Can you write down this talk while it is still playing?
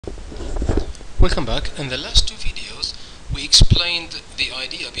Welcome back. In the last two videos we explained the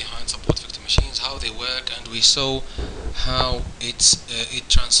idea behind support vector machines, how they work, and we saw how it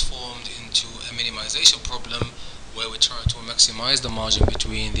transformed into a minimization problem where we try to maximize the margin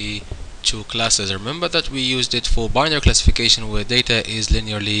between the two classes. Remember that we used it for binary classification where data is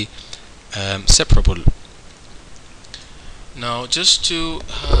linearly separable. Now, just to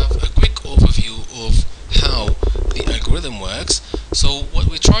have a quick overview of how the algorithm works, so what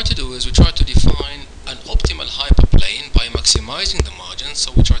we try to do is we try to define an optimal hyperplane by maximizing the margin.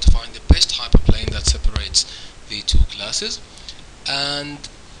 So we try to find the best hyperplane that separates the two classes, and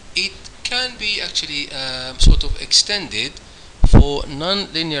it can be actually sort of extended for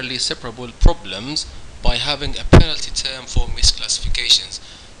non-linearly separable problems by having a penalty term for misclassifications.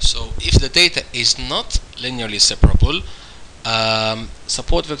 So if the data is not linearly separable,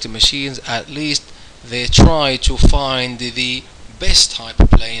 support vector machines, at least they try to find the best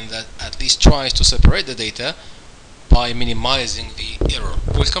hyperplane that at least tries to separate the data by minimizing the error.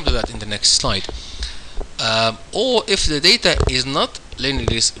 We'll come to that in the next slide. Or if the data is not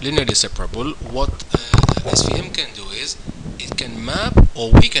linearly separable, what SVM can do is it can map,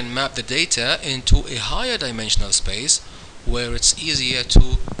 or we can map the data into a higher dimensional space where it's easier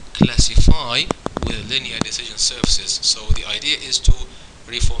to classify with linear decision surfaces. So the idea is to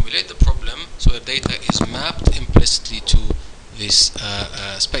reformulate the problem so the data is mapped implicitly to this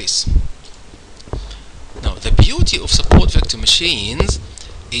space. Now, the beauty of support vector machines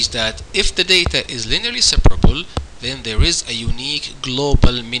is that if the data is linearly separable, then there is a unique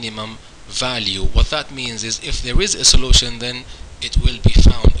global minimum value. What that means is if there is a solution, then it will be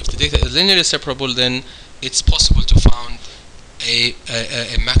found. If the data is linearly separable, then it's possible to find a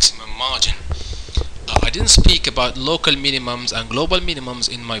maximum margin. I didn't speak about local minimums and global minimums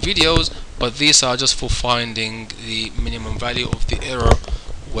in my videos, but these are just for finding the minimum value of the error,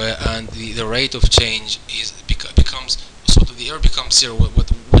 where and the rate of change is becomes sort of the error becomes zero,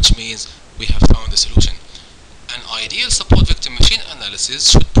 which means we have found the solution. An ideal support vector machine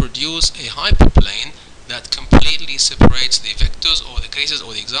analysis should produce a hyperplane that completely separates the vectors or the cases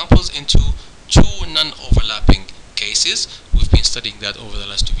or the examples into two non-overlapping cases. We've been studying that over the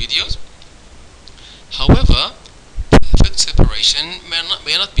last two videos. However, perfect separation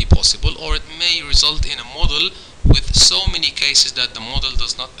may not be possible, or it may result in a model with so many cases that the model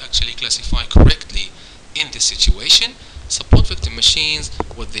does not actually classify correctly. In this situation, support vector machines,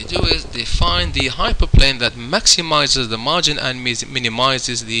 what they do is they find the hyperplane that maximizes the margin and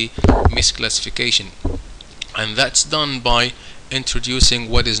minimizes the misclassification, and that's done by introducing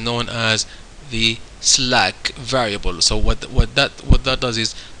what is known as the slack variable. So what that does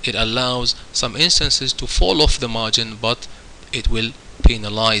is it allows some instances to fall off the margin, but it will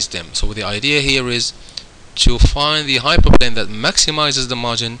penalize them. So the idea here is to find the hyperplane that maximizes the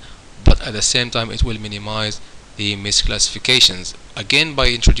margin, but at the same time it will minimize the misclassifications, again by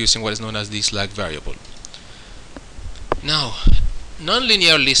introducing what is known as the slack variable. Now,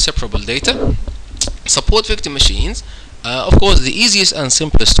 non-linearly separable data. Support vector machines, of course, the easiest and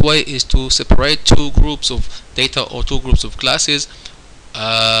simplest way is to separate two groups of data or two groups of classes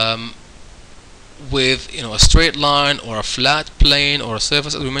with a straight line or a flat plane or a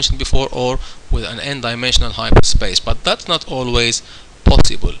surface, as we mentioned before, or with an n-dimensional hyperspace. But that's not always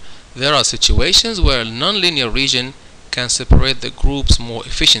possible. There are situations where a nonlinear region can separate the groups more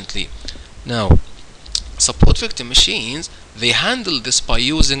efficiently. Now, support vector machines, they handle this by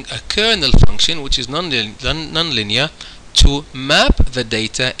using a kernel function, which is nonlinear, to map the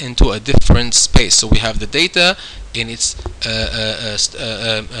data into a different space. So we have the data in its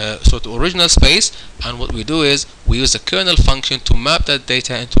sort of original space, and what we do is we use a kernel function to map that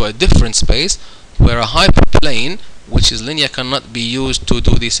data into a different space where a hyperplane, which is linear, cannot be used to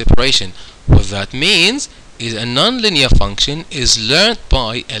do the separation. What that means is a nonlinear function is learned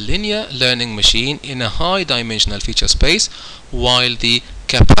by a linear learning machine in a high dimensional feature space, while the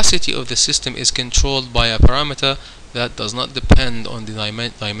capacity of the system is controlled by a parameter that does not depend on the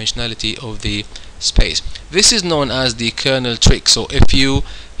dimensionality of the space. This is known as the kernel trick. So if you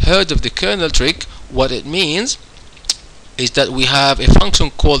heard of the kernel trick, what it means is that we have a function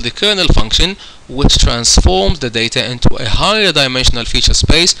called the kernel function, which transforms the data into a higher dimensional feature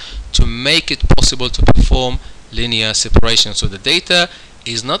space to make it possible to perform linear separation. So the data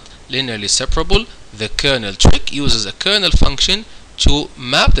is not linearly separable. The kernel trick uses a kernel function to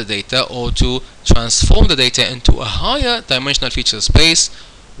map the data or to transform the data into a higher dimensional feature space,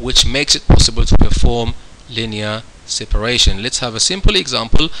 which makes it possible to perform linear separation. Let's have a simple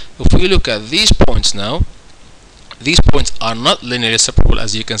example. If we look at these points now, these points are not linearly separable.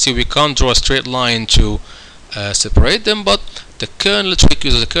 As you can see, we can't draw a straight line to separate them, but The kernel trick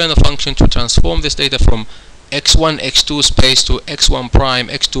uses a kernel function to transform this data from x1, x2 space to x1 prime,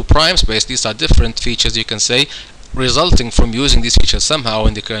 x2 prime space. These are different features, you can say, resulting from using these features somehow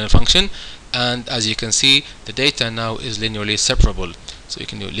in the kernel function. And as you can see, the data now is linearly separable. So you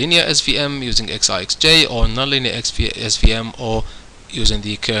can do linear SVM using xi(xj), or nonlinear SVM, or using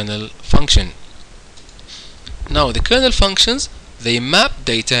the kernel function. Now the kernel functions, they map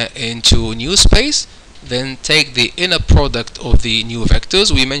data into new space, then take the inner product of the new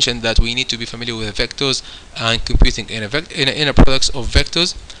vectors. We mentioned that we need to be familiar with vectors and computing inner products of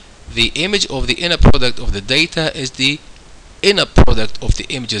vectors. The image of the inner product of the data is the inner product of the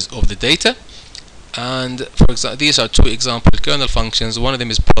images of the data. And for example, these are two example kernel functions. One of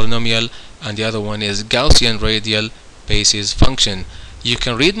them is polynomial and the other one is Gaussian radial basis function. You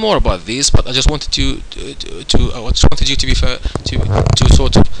can read more about these, but I just wanted you to be to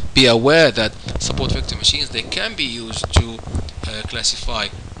sort of be aware that support vector machines, they can be used to classify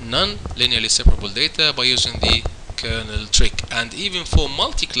non-linearly separable data by using the kernel trick. And even for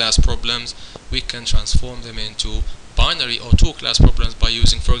multi-class problems, we can transform them into binary or two-class problems by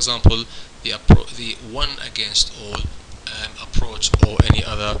using, for example, the one against all approach, or any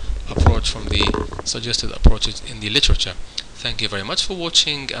other approach from the suggested approaches in the literature. Thank you very much for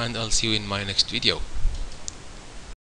watching, and I'll see you in my next video.